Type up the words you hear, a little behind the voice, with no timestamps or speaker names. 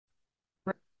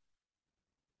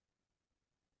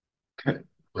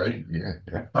Ready? Yeah,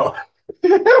 yeah. Oh,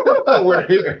 we're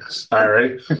here. All right,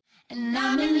 ready? And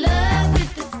I'm in love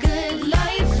with the good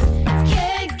life.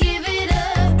 Can't give it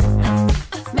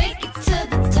up. Make it to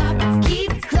the top.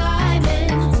 Keep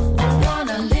climbing. I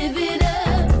wanna live it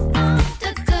up.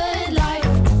 The good life.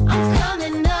 I'm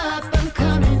coming up. I'm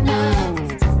coming up.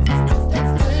 The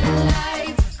good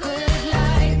life. Good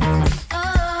life.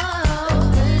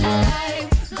 Oh, good life.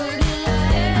 Good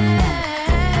life.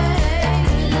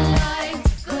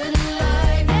 Good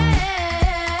life.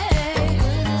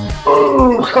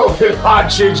 Oh, COVID hot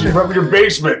changing from your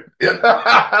basement.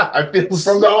 I feel From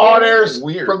so the on air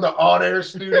weird. from the on air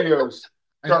studios.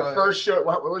 I It's our know. first show.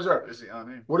 What was our? Is he on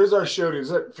here? What is our show?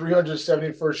 Is it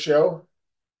 371st show?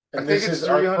 And I think this it's is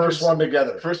our 300 first one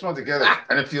together. First one together,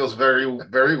 and it feels very,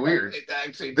 very weird. It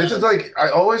actually This does. is like I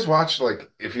always watch like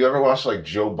if you ever watch like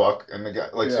Joe Buck and the guy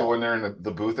like Yeah. so when they're in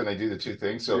the booth and they do the two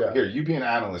things. So Yeah. here you be an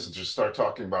analyst and just start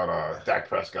talking about Dak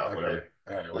Prescott, whatever.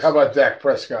 All right, well, how about Dak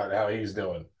Prescott and how he's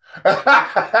doing? You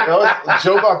know,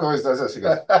 Joe Buck always does this. He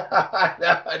goes,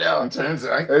 I know. that's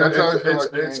how I feel like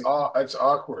It's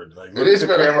awkward. Like it is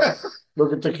very.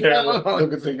 look at the camera,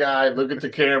 look at the guy, look at the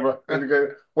camera.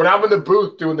 When I'm in the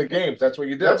booth doing the games, that's what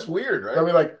you do. That's weird, right? I'll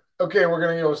be like, okay, we're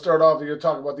gonna start off. You're gonna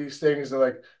talk about these things, and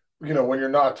like when you're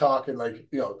not talking, like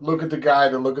look at the guy,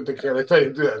 then look at the camera. They tell you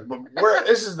to do this, but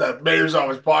this is the mayor's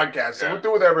office podcast, so we'll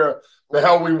do whatever the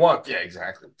hell we want. Yeah,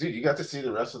 exactly, dude. You got to see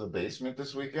the rest of the basement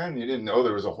this weekend. You didn't know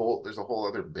there's a whole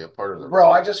other bit part of the Bro,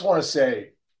 I just want to say,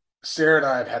 Sarah and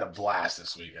I have had a blast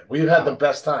this weekend. We've had the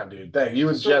best time, dude. Thank you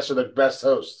and Jess are the best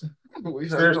hosts.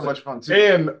 We've had so much fun too.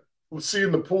 And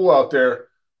seeing the pool out there,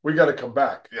 we got to come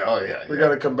back. Yeah, oh yeah, we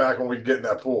got to come back when we get in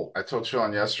that pool. I told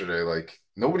Sean yesterday, like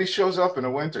nobody shows up in the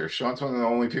winter. Sean's one of the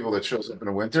only people that shows up in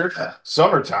the winter.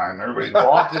 Summertime, everybody's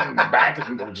walking back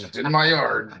and just in my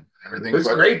yard. Everything. It's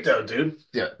great though, dude.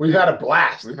 Yeah, we've had a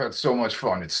blast. We've had so much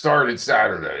fun. It started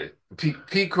Saturday. Pete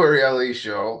Corielli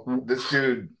show. This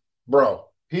dude, bro,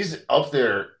 he's up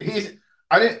there.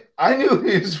 I knew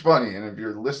he was funny. And if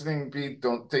you're listening, Pete,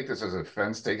 don't take this as an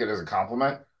offense. Take it as a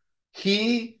compliment.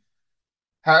 He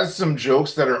has some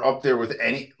jokes that are up there with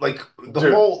any the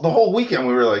whole weekend.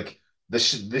 We were like,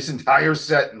 this entire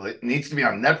set needs to be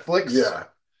on Netflix. Yeah.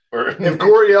 Or if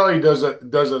Corielli does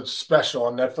a special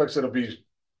on Netflix, it'll be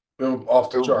off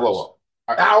the charts. Blow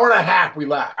up. Hour and a half we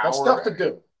laughed. That's tough to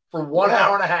do for 1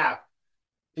 hour and a half.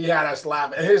 He had us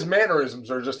laughing. And his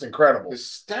mannerisms are just incredible.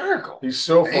 Hysterical. He's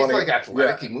so funny. He's like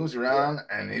athletic. Yeah. He moves around,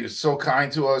 and he was so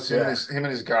kind to us. Him and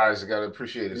his guys. I got to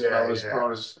appreciate his fellows.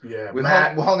 We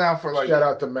hung out for shout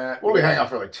out to Matt. We hung out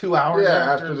for like 2 hours.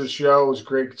 Yeah, after the show, it was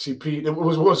great to see Pete.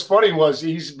 What was funny was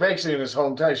he's basically in his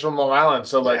hometown. He's from Long Island,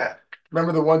 so like. Yeah.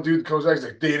 Remember the one dude that comes back, he's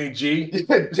like, Danny G?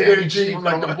 Danny G from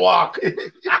like the block.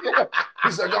 Yeah.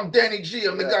 He's like, I'm Danny G.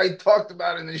 I'm the guy he talked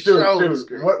about in the show.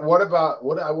 Dude, what about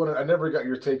I never got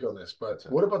your take on this, but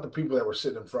what about the people that were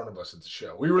sitting in front of us at the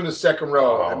show? We were in the second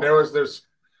row, and there was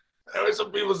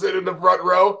some people sitting in the front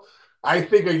row. I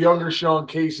think a younger Sean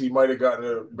Casey might have gotten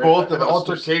an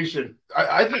altercation.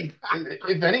 I think,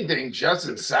 if anything, Jess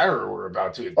and Sarah were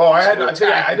about to. Oh, I had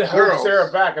to hold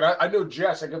Sarah back, and I know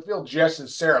Jess. I could feel Jess and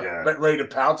Sarah ready to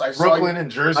pounce. Brooklyn and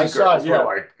Jersey girls were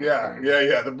like,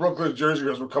 the Brooklyn and Jersey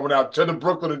girls were coming out to the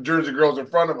Brooklyn and Jersey girls in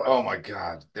front of us. Oh my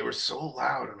God, they were so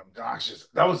loud and obnoxious.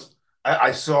 That was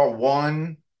I saw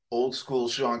one old school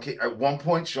Sean Casey. At one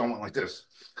point, Sean went like this.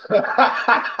 And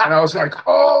I was like,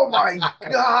 "Oh my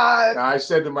God!" I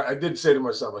did say to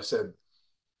myself, I said,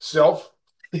 "Self."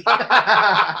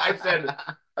 I said,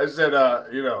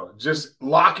 just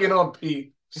lock in on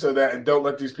Pete so that and don't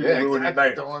let these people ruin the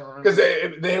night because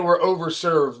they were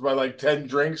overserved by like 10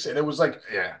 drinks and it was like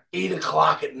 8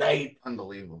 o'clock at night.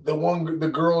 Unbelievable. The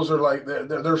girls are like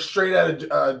they're straight out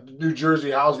of New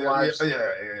Jersey housewives.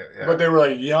 Yeah. But they were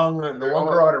like young and the one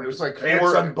girl had her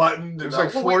pants unbuttoned. It was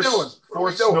like four Snookies.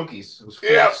 Four Snookies. It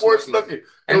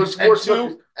was four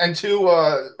Snookies and two.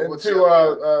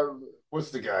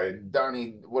 What's the guy?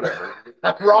 Donnie, whatever.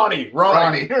 Ronnie. Two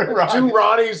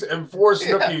Ronnies and four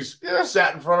Snookies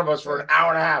sat in front of us for an hour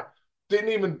and a half. Didn't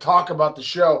even talk about the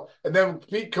show. And then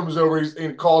Pete comes over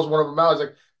and calls one of them out. He's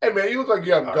like, "Hey, man, you look like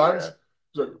you have guns." Yeah.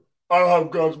 He's like, "I don't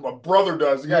have guns. My brother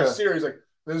does." The guy's serious. Like,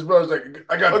 his brother's like,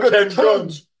 "I got 10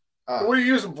 guns. What are you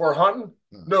using for, hunting?"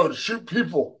 No, to shoot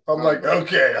people. I'm like,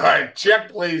 okay, all right,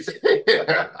 check, please.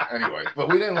 Anyway, but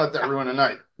we didn't let that ruin the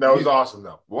night. That was awesome,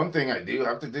 though. One thing I do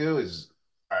have to do is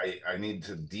I need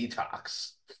to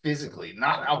detox physically,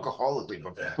 not alcoholically,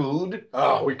 but food.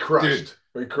 Oh, we crushed. Dude,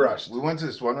 we crushed. We went to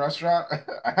this one restaurant.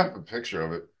 I have a picture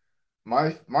of it.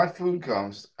 My food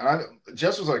comes, and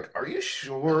Jess was like, "Are you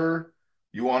sure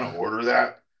you want to order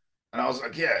that?" And I was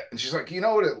like, yeah. And she's like, you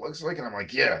know what it looks like? And I'm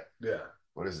like, yeah. Yeah.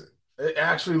 What is it? It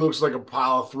actually looks like a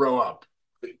pile of throw up.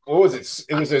 What was it?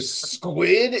 It was a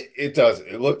squid. It does.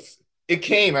 It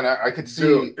came and I could see.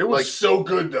 Dude, it was like, so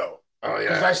good though. oh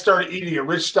Because yeah. I started eating it.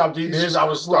 Rich stopped eating his. I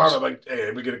was starving. Like, hey,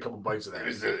 let me get a couple bites of It that.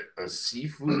 was a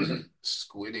seafood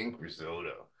squid ink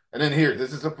risotto. And then here,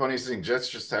 this is the funniest thing. Jess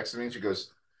just texted me and she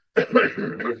goes,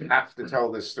 you have to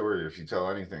tell this story if you tell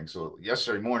anything. So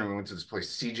yesterday morning we went to this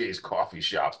place, CJ's Coffee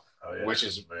Shop, which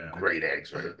is great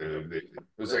eggs, right? It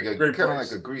was like a kind of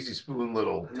like a greasy spoon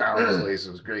little town place.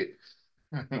 It was great.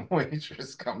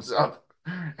 Waitress comes up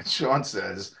and Sean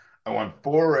says, I want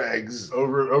 4 eggs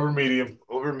over medium.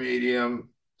 Over medium.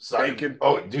 Bacon.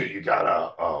 Oh, dude, you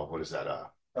got what is that?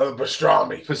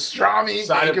 Pastrami. Pastrami.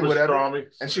 Side bacon, of whatever. pastrami.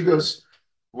 And she goes,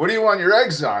 what do you want your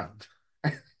eggs on?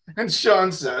 And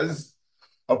Sean says,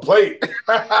 a plate.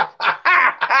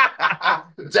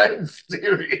 Dead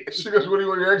serious. She goes, what do you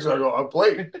want your eggs on? I go, a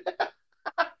plate.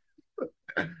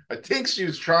 I think she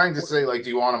was trying to say, like, do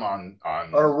you want them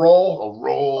on a roll? A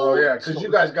roll. Oh, yeah, because you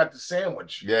guys got the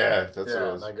sandwich. Yeah, that's what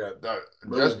it was. I got it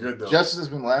was good, though. Jess has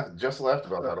been laughing. Just laughed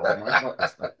about that all my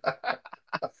life.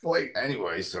 Wait.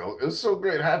 Anyway, so it was so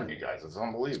great having you guys. It's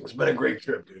unbelievable. It's been a great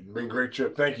trip, dude. It's been a great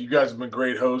trip. Thank you. You guys have been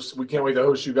great hosts. We can't wait to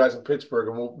host you guys in Pittsburgh,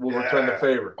 and we'll return the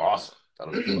favor. Awesome.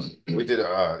 That'll be fun. We did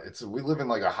we live in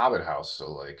like a hobbit house, so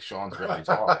like Sean's very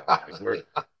tall.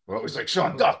 We're always like,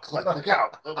 Sean, duck, look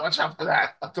out. Watch out for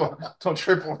that. Don't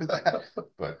trip over that.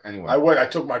 But anyway. I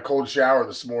took my cold shower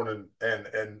this morning and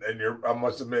I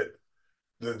must admit,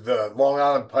 the Long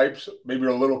Island pipes maybe are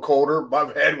a little colder.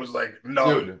 My head was like,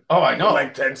 no. Dude. Oh, I know.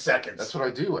 Like 10 seconds. That's what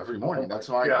I do every morning. That's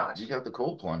why you got the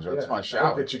cold plunge. That's my shower.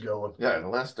 I'll get you going. Yeah, in the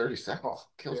last 30 seconds.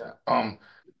 Kills me.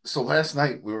 So last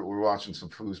night we were watching some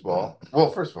foosball.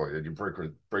 Well, first of all, you had your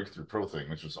breakthrough pro thing,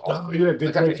 which was awesome. Oh, yeah,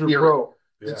 did breakthrough pro.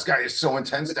 Yeah. This guy is so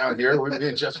intense down here. We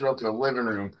and Jess were up in the living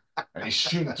room, and he's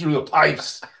shooting through the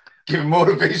pipes, giving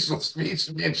motivational speech.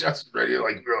 Me and Jess ready,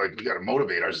 like we're like, we got to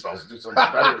motivate ourselves to do something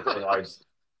better with our lives.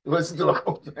 Listen to the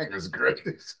whole thing. It was great.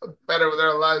 Something better with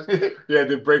our lives. Yeah,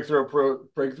 did breakthrough pro.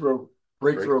 Why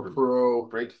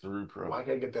can't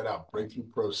I get that out? Breakthrough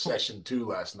pro session 2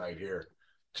 last night here.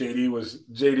 JD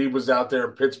was out there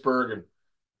in Pittsburgh, and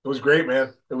it was great,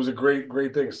 man. It was a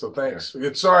great thing. So thanks.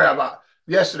 Sorry about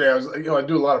yesterday. I was, I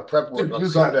do a lot of prep work on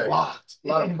Sunday. A lot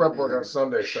of prep work on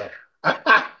Sunday. So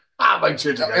like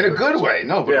Chinch in a good way.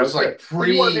 No, but it was like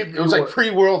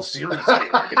pre-World Series.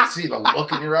 I could see the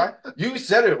look in your eye. You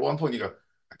said it at one point. You go,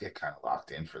 I get kind of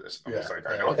locked in for this. And I was like,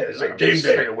 I know. It's like game day.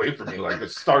 Stay away from me, like a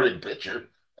starting pitcher.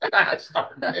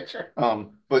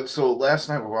 But so last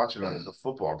night we're watching the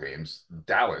football games.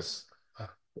 Dallas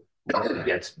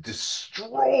gets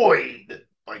destroyed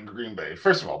by Green Bay.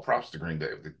 First of all, props to Green Bay,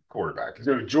 the quarterback.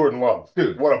 Dude, Jordan Love.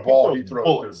 Dude, what a ball he throws.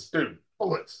 Bullets. Dude,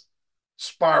 bullets.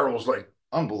 Spirals like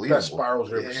unbelievable. Best spirals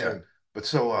you've ever seen. But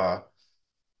so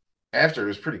after, it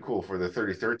was pretty cool for the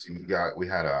 33rd team. We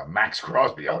had Max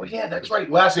Crosby. Oh yeah, that's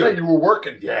right. Last night you were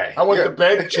working. Yeah, I went to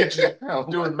bed. Chinch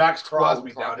doing Max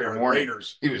Crosby down there in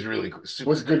Raiders. He was really cool.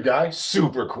 Was a good guy.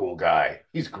 Super cool guy.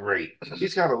 He's great.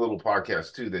 He's got a little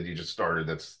podcast too that he just started.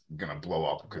 That's gonna blow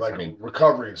up. Like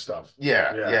recovery and stuff.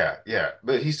 Yeah.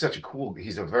 But he's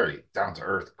he's a very down to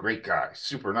earth, great guy.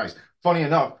 Super nice. Funny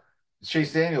enough,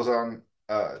 Chase Daniels on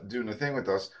doing the thing with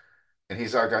us. And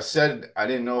he's like, I said, I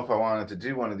didn't know if I wanted to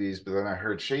do one of these, but then I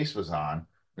heard Chase was on.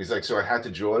 He's like, so I had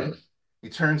to join. He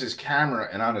turns his camera,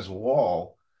 and on his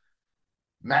wall,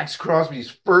 Max Crosby's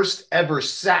first ever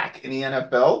sack in the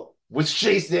NFL was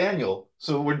Chase Daniel.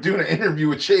 So we're doing an interview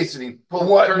with Chase, and he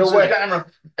turns his camera,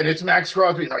 and it's Max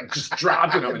Crosby like just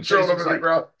dropping him and Chase is like,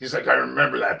 he's like, I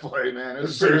remember that play, man. It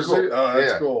was seriously cool. Oh,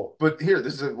 that's cool. But here,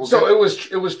 this is it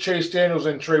was Chase Daniels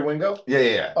and Trey Wingo.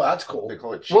 Yeah. Oh, that's cool. They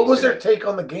call it Chase. What was their take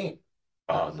on the game?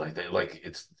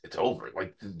 It's over.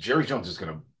 Like Jerry Jones he's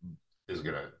gonna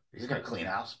clean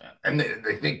house, man. And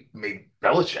they think maybe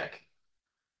Belichick.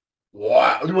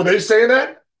 Wow, were they saying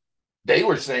that? They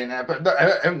were saying that, but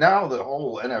and now the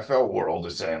whole NFL world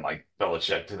is saying like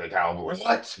Belichick to the Cowboys.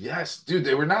 What? Yes, dude.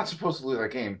 They were not supposed to lose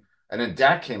that game. And then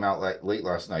Dak came out late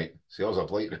last night. See, I was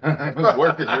up late. I was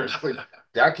working here.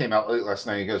 Dak came out late last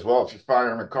night. He goes, "Well, if you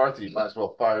fire McCarthy, you might as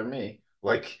well fire me."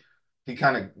 Like he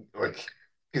kind of like.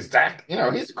 Because Dak,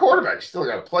 he's a quarterback. You still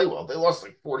got to play well. They lost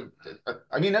like 40.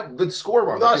 I mean, the score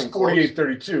was lost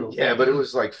 48-32. Yeah, but it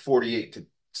was like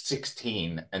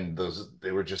 48-16, and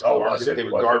they were just garbage. They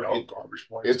were garbage. Garbage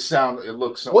points. It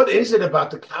looks. What is it about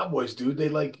the Cowboys, dude? They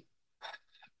like.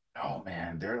 Oh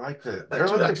man, they're like the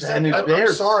Bears.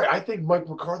 I'm sorry, I think Mike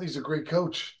McCarthy's a great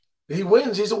coach. He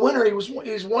wins. He's a winner.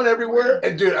 He's won everywhere.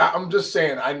 And dude, I'm just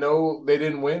saying. I know they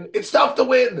didn't win. It's tough to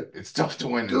win. It's tough to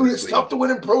win, dude. It's tough to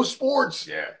win in pro sports.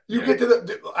 Yeah, you get to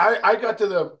the. I got to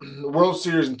the World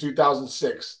Series in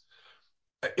 2006.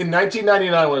 In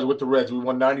 1999, when I was with the Reds, we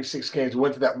won 96 games. We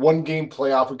went to that one game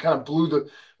playoff. We kind of blew the.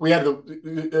 We had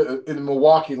in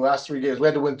Milwaukee last 3 games. We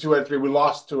had to win 2 out of 3. We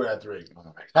lost 2 out of 3.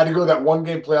 Had to go to that one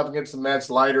game playoff against the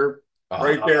Mets. Leiter,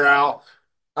 right there, Al.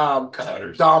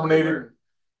 Dominated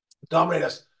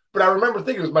us. But I remember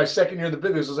thinking it was my second year in the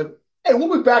business. I was like, hey,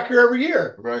 we'll be back here every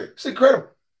year. Right. It's incredible.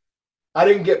 I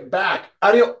didn't get back.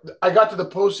 I got to the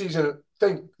postseason.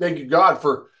 Thank you God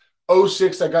for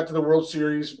 06. I got to the World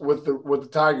Series with the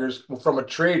Tigers from a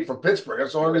trade from Pittsburgh.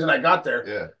 That's the only reason I got there.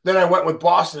 Yeah. Then I went with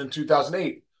Boston in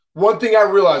 2008. One thing I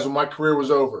realized when my career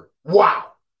was over,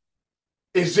 wow,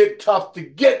 is it tough to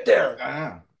get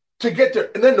there? To get there.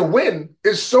 And then to win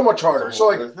is so much harder. So,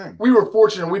 like, we were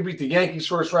fortunate. We beat the Yankees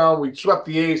first round. We swept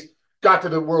the A's, got to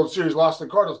the World Series, lost to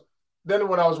the Cardinals. Then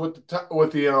when I was with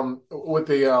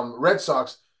the Red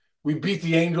Sox, we beat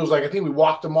the Angels. Like, I think we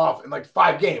walked them off in like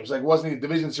 5 games. Like, it wasn't a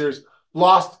division series.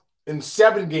 Lost in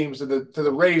 7 games to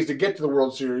the Rays to get to the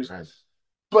World Series. Nice.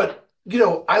 But,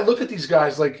 I look at these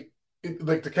guys like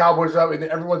the Cowboys up and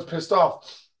everyone's pissed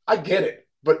off. I get it.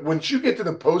 But once you get to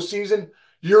the postseason,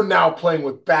 you're now playing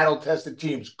with battle-tested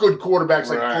teams, good quarterbacks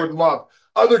like Jordan Love,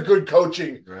 other good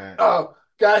coaching. Right.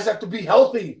 Guys have to be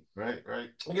healthy. Right.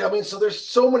 So there's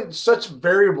such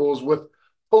variables with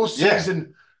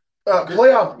postseason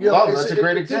playoff. That's a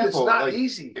great example. It's not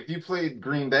easy. If you played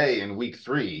Green Bay in week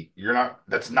 3,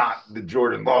 that's not the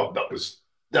Jordan Love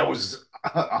that was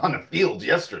on the field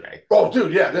yesterday. Oh,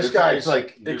 dude, yeah, this guy's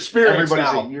like experienced.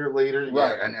 Everybody's now. A year later,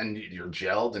 right? And you're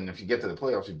gelled, and if you get to the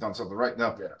playoffs, you've done something right.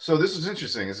 Now, yeah. So this is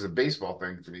interesting. This is a baseball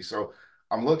thing to me. So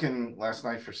I'm looking last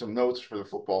night for some notes for the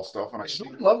football stuff, and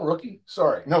Jordan Love a rookie?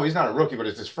 Sorry, no, he's not a rookie, but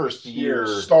it's his first year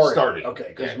started.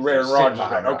 Okay, because Aaron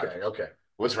Rodgers. Okay.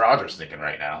 What's Rodgers thinking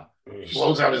right now? He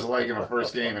blows out his leg in the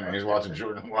first game, and he's watching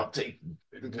Jordan Love take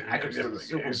the Packers to the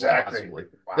Super Bowl. Exactly. Wow.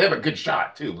 They have a good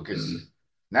shot too, because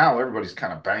now everybody's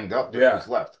kind of banged up. Who's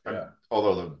left? Yeah.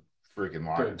 Although the freaking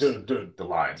Lions, dude, the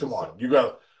Lions. Come on, you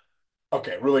got.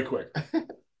 Okay, really quick.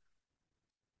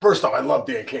 First off, I love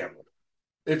Dan Campbell.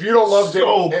 If you don't love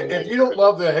if you don't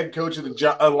love the head coach of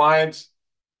the Lions,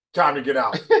 time to get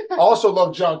out. Also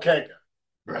love John Kanka.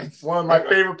 Right. One of my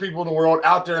favorite people in the world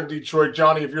out there in Detroit.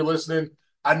 Johnny, if you're listening,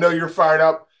 I know you're fired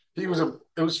up. It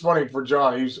was funny for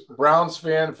John. He was a Browns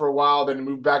fan for a while, then he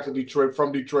moved back to Detroit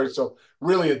from Detroit. So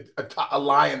really a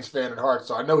Lions fan at heart.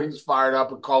 So I know he's fired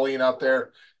up, and Colleen out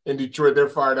there in Detroit, they're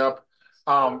fired up.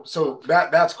 So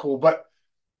that's cool. But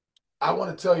I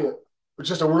want to tell you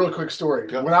just a really quick story.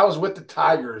 Yeah. When I was with the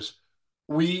Tigers,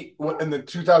 we in the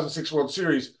 2006 World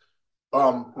Series,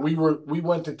 we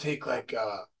went to take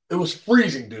it was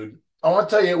freezing, dude. I want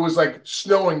to tell you, it was like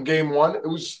snowing game 1. It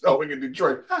was snowing in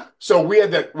Detroit. So we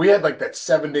had like that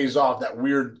 7 days off, that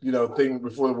weird, thing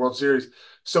before the World Series.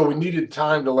 So we needed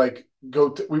time to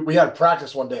go we had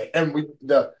practice one day, and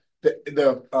the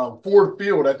Ford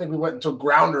Field, I think we went and took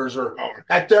grounders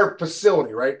at their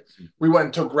facility, right? We went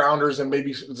and took grounders and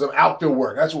maybe some outfield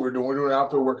work. That's what we're doing. We're doing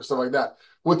outfield work and stuff like that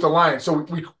with the Lions. So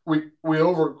we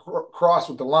overcrossed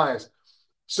with the Lions.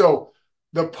 So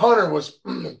the punter was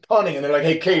punting, and they're like,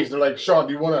 "Hey, Case," they're like, "Sean,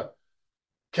 do you want to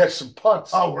catch some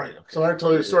punts?" Oh, right. Okay. So I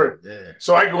told you the story. Yeah.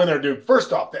 So I go in there, dude.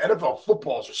 First off, the NFL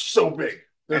footballs are so big.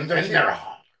 They're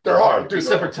hard, dude.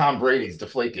 Except for Tom Brady's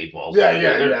deflategate balls.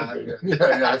 Yeah.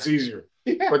 It's easier.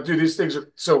 Yeah. But dude, these things are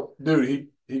so. Dude,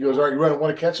 he goes, "All right, you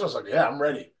want to catch it?" I was like, "Yeah, I'm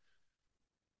ready."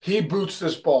 He boots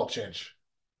this ball, Chinch.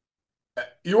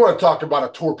 You want to talk about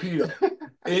a torpedo?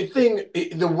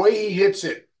 The way he hits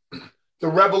it. The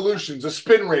revolutions, the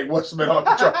spin rate must have been off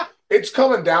the chart. It's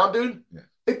coming down, dude. Yeah.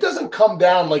 It doesn't come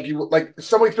down like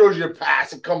somebody throws you a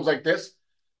pass. It comes like this.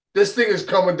 This thing is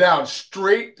coming down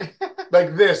straight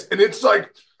like this, and it's like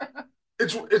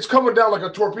it's coming down like a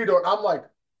torpedo. And I'm like,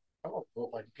 I don't know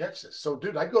if I can catch this. So,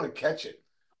 dude, I go to catch it.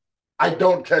 I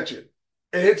don't catch it.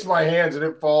 It hits my hands and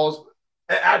it falls.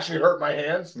 It actually hurt my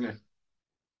hands. Yeah.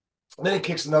 And then it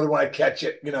kicks another one. I catch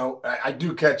it. I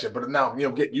do catch it, but now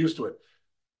get used to it.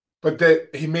 But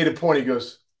that he made a point. He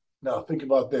goes, "No, think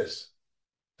about this.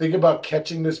 Think about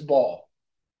catching this ball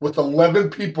with 11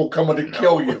 people coming to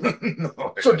kill you."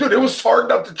 No. So, dude, it was hard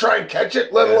enough to try and catch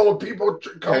it, let alone with people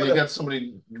coming. You got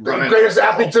somebody running, the greatest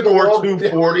athletes in the world,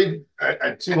 240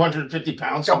 at 250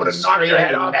 pounds, coming to knock your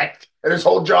head off. And his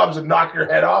whole job's to knock your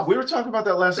head off. We were talking about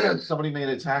that last night. Somebody made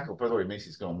a tackle. By the way,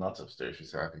 Macy's going nuts upstairs.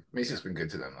 She's happy. Macy's been good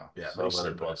to them though. Yeah, so let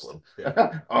her bless them.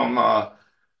 Yeah.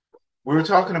 We were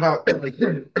talking about like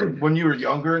when you were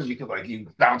younger and you could like you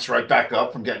bounce right back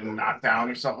up from getting knocked down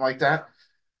or something like that.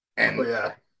 Oh And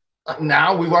yeah.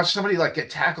 now we watched somebody like get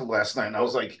tackled last night, and I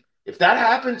was like, if that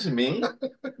happened to me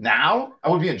now, I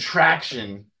would be in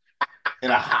traction in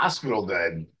a hospital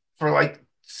bed for like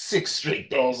 6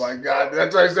 straight Oh days. my God.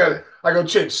 That's what I said. I go,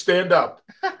 Chinch, stand up.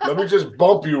 Let me just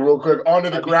bump you real quick onto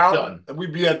the I'd be ground, done. and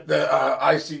we'd be at the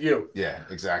ICU. Yeah,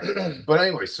 exactly. But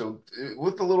anyway, so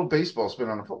with the little baseball spin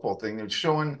on the football thing, they're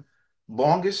showing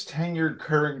longest tenured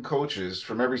current coaches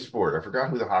from every sport. I forgot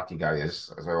who the hockey guy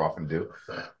is, as I often do.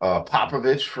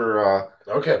 Popovich for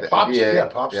Okay, the Pop's NBA. yeah,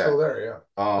 Pop's Yeah. still there,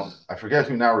 yeah. I forget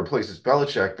who now replaces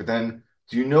Belichick, but then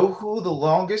do you know who the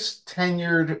longest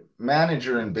tenured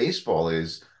manager in baseball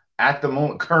is at the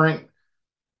moment, current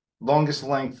longest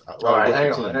length All right, with the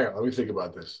hang on, team? hang on. Let me think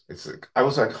about this. It's like, I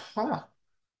was like, huh,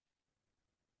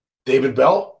 David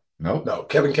Bell? nope. No,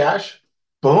 Kevin Cash?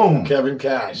 Boom. Kevin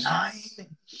Cash. 9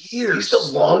 years.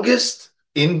 He's the longest?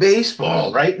 In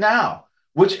baseball right now.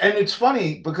 Which, and it's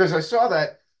funny because I saw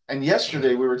that, and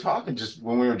yesterday we were talking just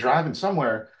when we were driving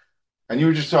somewhere, and you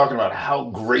were just talking about how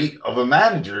great of a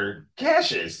manager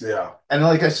Cash is. Yeah. And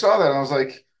like I saw that, and I was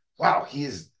like, wow,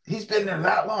 he's been there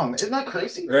that long. Isn't that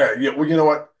crazy? Yeah, yeah. Well, you know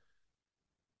what?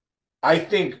 I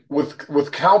think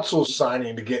with Council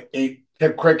signing to get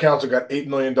Craig Council got $8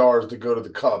 million to go to the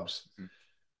Cubs.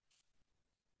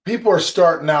 People are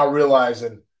starting now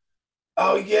realizing,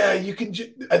 oh yeah, you can.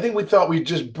 I think we thought we'd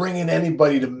just bring in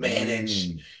anybody to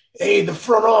manage. Hey, the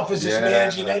front office is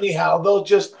managing anyhow. They'll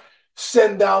just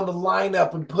send down the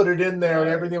lineup and put it in there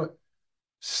and everything.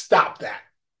 Stop that.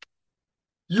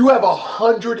 You have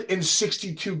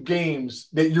 162 games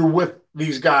that you're with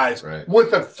these guys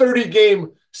with a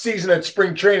 30-game season at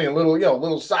spring training, a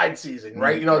little side season,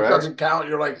 right? It doesn't count.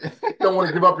 You're like, don't want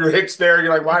to give up your hits there.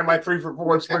 You're like, why am I 3 for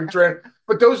 4 in spring training?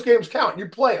 But those games count. You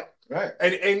play them. Right.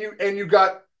 And you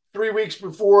got 3 weeks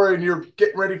before and you're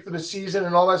getting ready for the season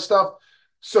and all that stuff.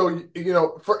 So,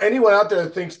 for anyone out there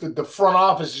that thinks that the front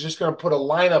office is just going to put a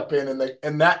lineup in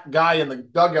and that guy in the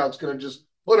dugout's going to just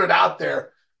put it out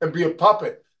there and be a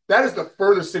puppet, that is the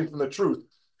furthest thing from the truth.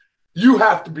 You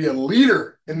have to be a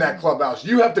leader in that clubhouse.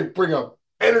 You have to bring a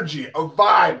energy, a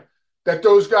vibe that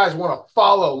those guys want to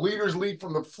follow. Leaders lead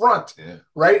from the front,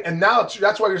 right? And now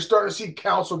that's why you're starting to see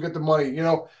Council get the money.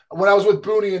 When I was with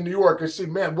Booney in New York, I see,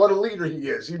 man, what a leader he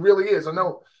is. He really is. I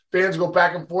know fans go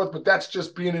back and forth, but that's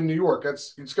just being in New York.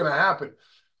 It's going to happen.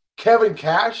 Kevin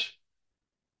Cash,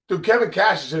 dude, Kevin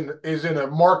Cash is in a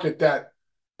market that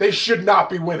they should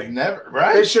not be winning. Never,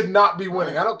 right? They should not be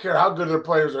winning. I don't care how good their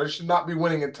players are. They should not be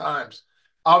winning at times.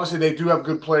 Obviously, they do have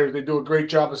good players. They do a great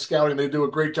job of scouting. They do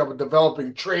a great job of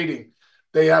developing, trading.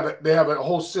 They have a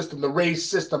whole system, the Rays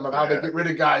system of how they get rid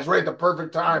of guys right at the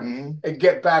perfect time and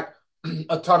get back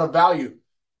a ton of value.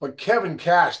 But Kevin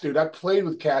Cash, dude, I played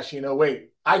with Cash in 08.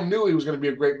 I knew he was going to be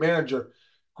a great manager,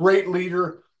 great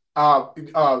leader, a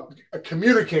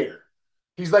communicator.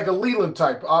 He's like a Leland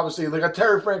type, obviously, like a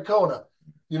Terry Francona.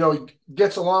 He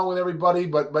gets along with everybody,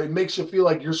 but it makes you feel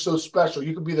like you're so special.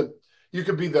 You could be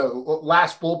the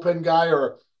last bullpen guy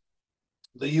or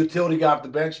the utility guy off the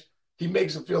bench. He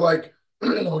makes it feel like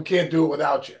we can't do it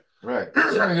without you. Right.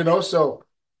 So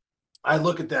I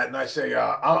look at that and I say,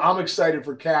 I'm excited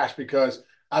for Cash because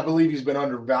I believe he's been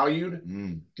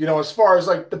undervalued. As far as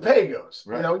like the pay goes.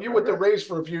 Right. You're with the Rays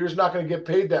for a few years, not going to get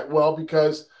paid that well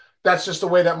because that's just the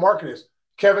way that market is.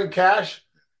 Kevin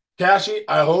Cashy,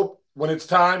 I hope when it's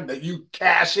time that you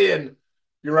cash in,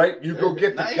 you're right. You go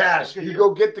get the cash. You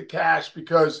go get the cash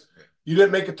because you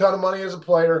didn't make a ton of money as a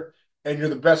player, and you're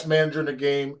the best manager in the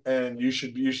game, and you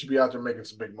should be out there making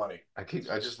some big money. I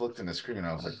just looked in the screen and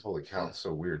I was like, holy cow, it's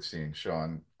so weird seeing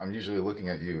Sean. I'm usually looking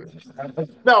at you.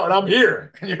 No, and I'm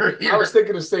here. And you're here. I was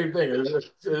thinking the same thing.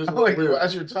 I'm like,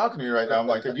 as you're talking to me right now, I'm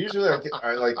like, usually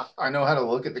I know how to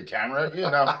look at the camera.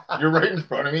 You're right in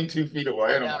front of me, 2 feet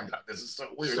away, and I'm like, God, this is so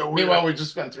weird. Meanwhile, we just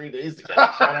spent 3 days together.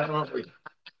 I don't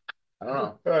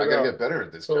know. I gotta get better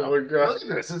at this. Oh my God. Look at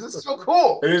this. This is so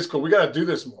cool. It is cool. We got to do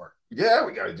this more. Yeah,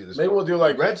 we got to do this. Maybe we'll do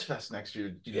like Reds Fest next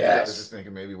year. Yes. I was just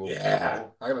thinking maybe we'll. Yeah.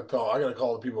 I gotta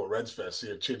call the people at Reds Fest, see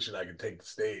if Chinch and I can take the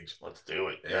stage. Let's do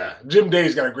it. Yeah. Jim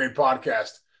Day's got a great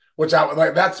podcast, which I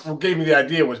like. That's what gave me the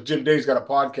idea was Jim Day's got a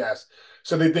podcast.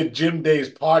 So they did Jim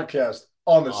Day's podcast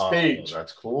on the stage.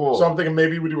 That's cool. So I'm thinking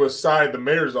maybe we do a side the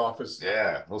mayor's office.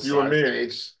 Yeah, you and me.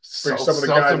 Stage. Bring some of the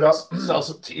guys up. Sell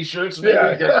some t-shirts. Maybe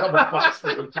get a couple bucks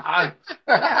for the time.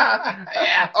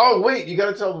 Yeah. Oh wait, you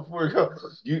got to tell before we go.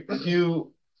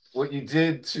 You what you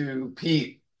did to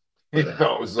Pete.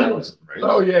 That was awesome, right?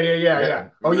 Oh yeah.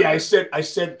 Oh yeah, I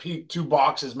sent Pete 2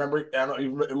 boxes. Remember, I don't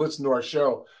even listen to our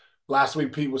show. last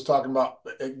week Pete was talking about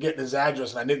getting his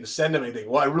address, and I didn't send him anything.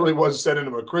 Well, I really was sending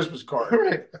him a Christmas card.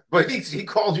 Right. But he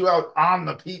called you out on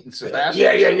the Pete and Sebastian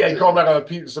Yeah. show, He too. called back on the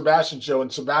Pete and Sebastian show,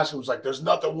 and Sebastian was like, "There's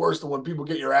nothing worse than when people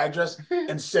get your address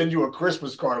and send you a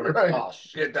Christmas card." I'm like, Right. oh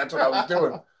shit, that's what I was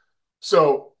doing.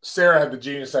 So Sarah had the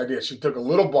genius idea. She took a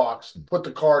little box, put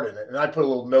the card in it, and I put a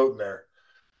little note in there.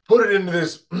 Put it into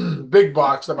this big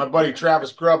box that my buddy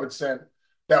Travis Grubb had sent.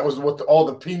 That was with all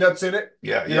the peanuts in it.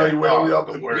 Yeah, You know, you wheel up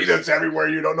the the worst. peanuts everywhere.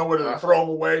 You don't know whether to throw them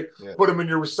away, Yeah. put them in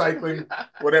your recycling,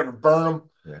 whatever, burn them.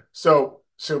 Yeah.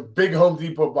 So big Home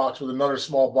Depot box with another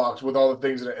small box with all the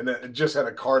things in it, and it just had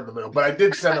a card in the middle. But I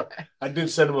did send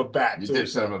him a bat. You too. did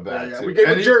send him a bat, too. We gave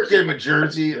him a jersey. Gave him a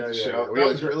jersey at the show. That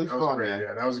was really fun, great. man.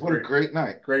 Yeah, that was What a great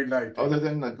night. Great night. Other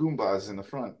than the Goombas in the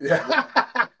front. Yeah.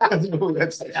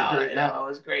 That's such a great night. It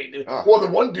was great, dude. Oh. Well, the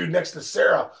one dude next to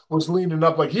Sarah was leaning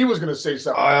up like he was going to say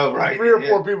something. Oh, right. 3 or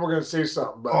 4 people were going to say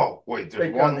something. But Oh, wait,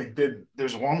 thank God they didn't.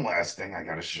 there's one last thing I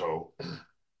gotta show.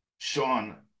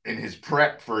 Sean, in his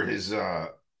prep for his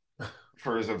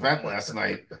event last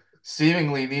night,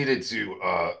 seemingly needed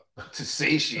to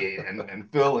satiate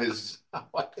and fill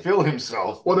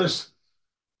himself. Well, there's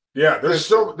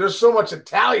so much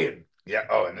Italian Yeah.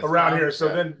 Oh, and around here. So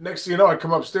then next thing you know, I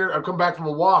come upstairs. I come back from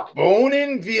a walk.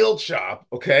 bone-in veal chop.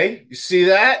 Okay, you see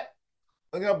that?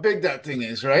 Look how big that thing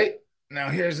is, right? Now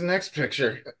here's the next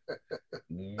picture.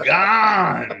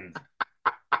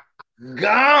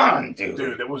 Gone, dude.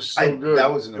 Dude, it was so good.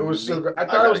 That was it was so amazing. good. I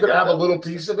thought I was going to have a little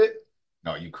piece of it.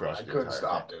 No, you crushed I it. couldn't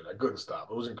stop, dude. I couldn't stop.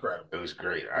 It was incredible. It was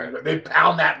great. They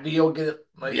pound that veal, get it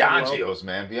like Biagio's,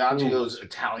 man. Biagio's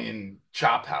Italian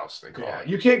chop house, they call Yeah, it.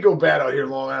 you can't go bad out here in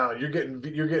Long Island. You're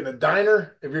getting a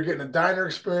diner. If you're getting a diner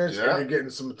experience, Yeah. and you're getting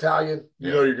some Italian, you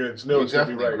Yeah. know you're gonna know You it's gonna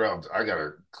be definitely right. grubbed. I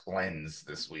gotta cleanse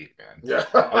this week, man. Yeah.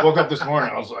 I woke up this morning,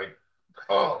 I was like,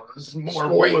 oh, this is more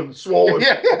weight. swollen.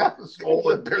 Yeah.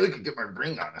 Swollen. I barely could get my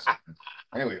ring on this.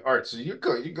 Anyway, Art, so you're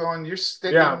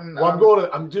sticking. Yeah. Well,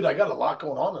 I got a lot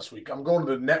going on this week. I'm going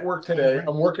to the network today.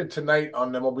 I'm working tonight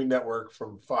on MLB Network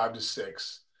from 5 to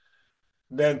 6.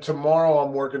 Then tomorrow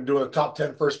I'm working doing a top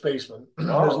 10 first baseman. There's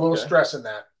a little stress in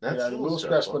that. That's a little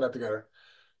stress stressful. putting that together.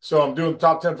 So I'm doing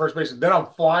top 10 first baseman. Then I'm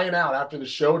flying out after the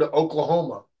show to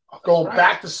Oklahoma. Going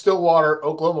back to Stillwater,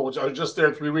 Oklahoma, which I was just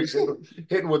there 3 weeks,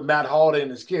 hitting with Matt Holliday and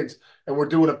his kids, and we're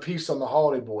doing a piece on the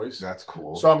Holiday Boys. That's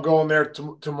cool. So I'm going there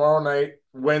tomorrow night.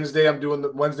 Wednesday morning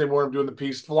I'm doing the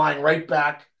piece, flying right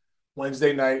back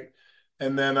Wednesday night,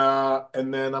 and then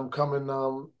I'm coming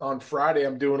on Friday.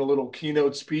 I'm doing a little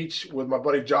keynote speech with my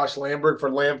buddy Josh Lambert for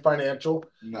Lamb Financial.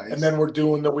 Nice. And then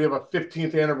we have a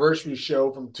 15th anniversary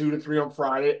show from 2 to 3 on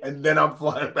Friday, and then I'm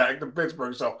flying back to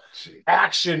Pittsburgh. So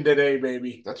action today,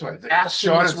 baby. That's why Action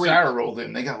Sean this and week. Sarah rolled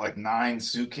in. They got like 9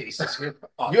 suitcases here.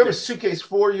 Oh, You have a suitcase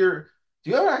for your? Do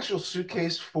you have an actual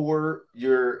suitcase for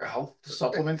your health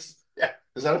supplements? Yeah.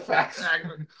 Is that a fact?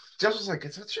 Jeff was like,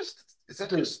 is that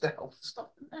just the health stuff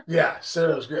in there? Yeah,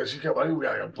 Sarah's good. She kept like, we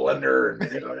got like a blender,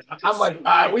 and I'm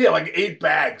like, we have like 8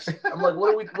 bags. I'm like,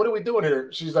 what are we doing here?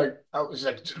 She's like,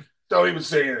 don't even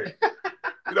say anything.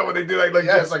 You know what they do?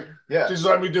 Yeah. She's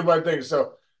letting me do my thing.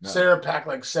 So No. Sarah packed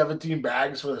like 17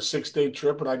 bags for the 6-day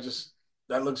trip, and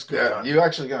that looks good. Yeah, you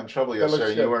actually got in trouble That looks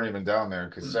yesterday. You good. weren't even down there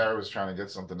because Sarah was trying to get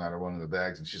something out of one of the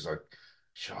bags, and she's like,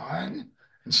 Sean?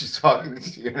 And she's talking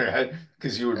to you in her head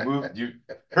because you would move.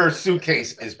 Her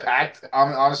suitcase is packed,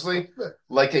 honestly,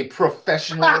 like a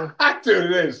professional.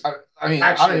 Dude, it is. I mean,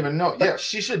 I don't even know. Yeah,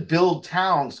 she should build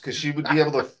towns because she would be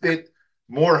able to fit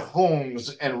more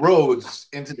homes and roads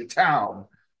into the town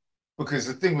because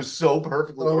the thing was so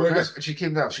perfectly organized. And she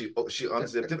came down, she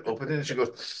unzipped it, opened it, and she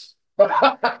goes,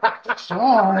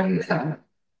 Sean. And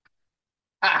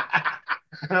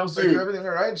I was like, everything all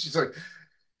right? And she's like,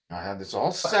 I had this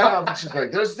all set up. And she's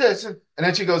like, there's this. And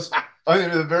then she goes,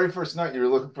 the very first night you were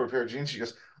looking for a pair of jeans, she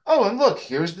goes, oh, and look,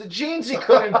 here's the jeans he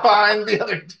couldn't find the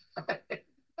other day.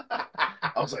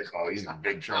 I was like, oh, he's in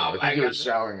big trouble. I think he was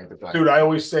showering at the time. Dude, I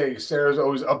always say Sarah's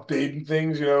always updating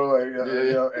things,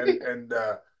 and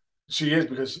she is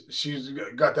because she's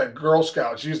got that Girl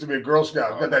Scout. She used to be a Girl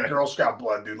Scout. Got that Girl Scout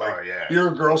blood, dude. Like, you're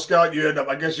a Girl Scout, you end up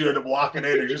locking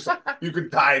in. It's just you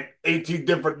could tie 18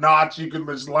 different knots. You can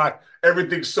just lock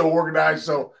everything's so organized.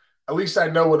 So at least I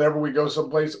know whenever we go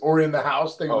someplace or in the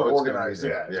house, things are organized.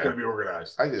 It's gonna be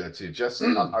organized. I do that too. Just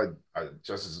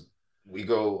as we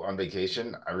go on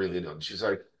vacation, I really don't. She's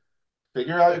like,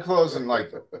 figure out your clothes, and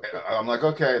like, I'm like,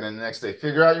 okay. And then the next day,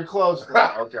 figure out your clothes.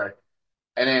 Like, okay.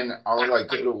 And then I'll like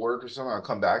go to work or something. I'll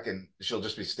come back and she'll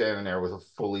just be standing there with a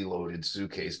fully loaded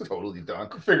suitcase, totally done.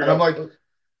 And I'm like,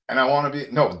 and I want to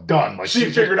be done. Like she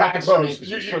figured out the clothes.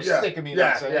 She's sticking me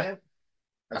that saying.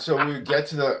 And so we get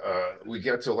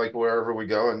to like wherever we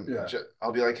go, and Yeah.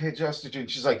 I'll be like, "Hey, Jess, did you?"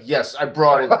 And she's like, "Yes, I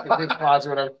brought it." In the closet,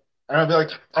 whatever. And I'll be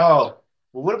like, "Oh,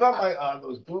 well, what about my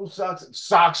those blue socks?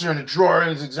 Socks are in the drawer.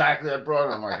 It's exactly I brought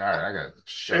it." I'm like, "All right, I gotta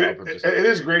shut up." It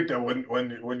is great though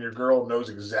when your girl knows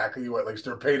exactly what, like,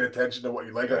 they're paying attention to what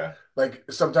you like. Yeah. Like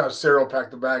sometimes Sarah will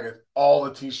pack the bag of all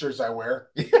the t-shirts I wear.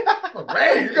 Yeah. Like,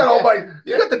 man, you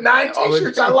got the 9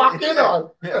 t-shirts I locked in on.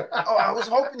 Yeah. Oh, I was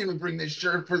hoping you would bring this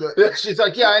shirt for the. She's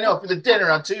like, "Yeah, I know, for the dinner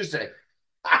on Tuesday."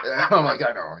 I'm like,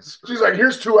 "I know." She's like,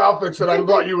 here's 2 outfits that I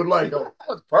thought you would like. Oh,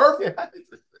 that's perfect.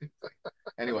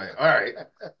 Anyway, all right.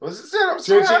 Well, this is it. I'm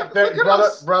Chinch,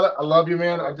 sorry. brother, I love you,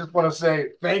 man. I just want to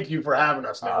say thank you for having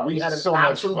us, man. We had an so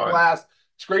much absolute fun. blast.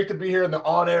 It's great to be here in the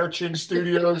on-air Chinch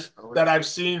studios that I've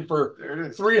seen for There it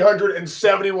is.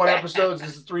 371 episodes.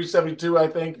 This is 372, I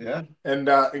think. Yeah. And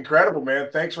incredible, man.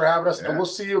 Thanks for having us. Yeah. And we'll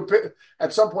see you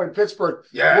at some point in Pittsburgh.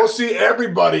 Yeah. We'll see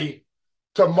everybody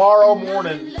tomorrow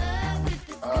morning.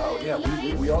 Yeah,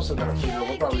 we also got to figure.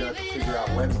 We're probably gonna have to figure out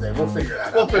Wednesday. We'll figure that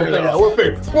out. We'll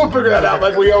figure that out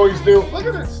like we always do. Look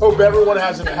at this. Hope everyone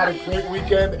had a great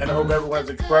weekend, and I hope everyone has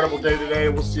an incredible day today.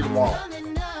 We'll see you tomorrow.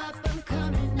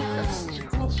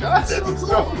 That's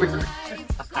so weird.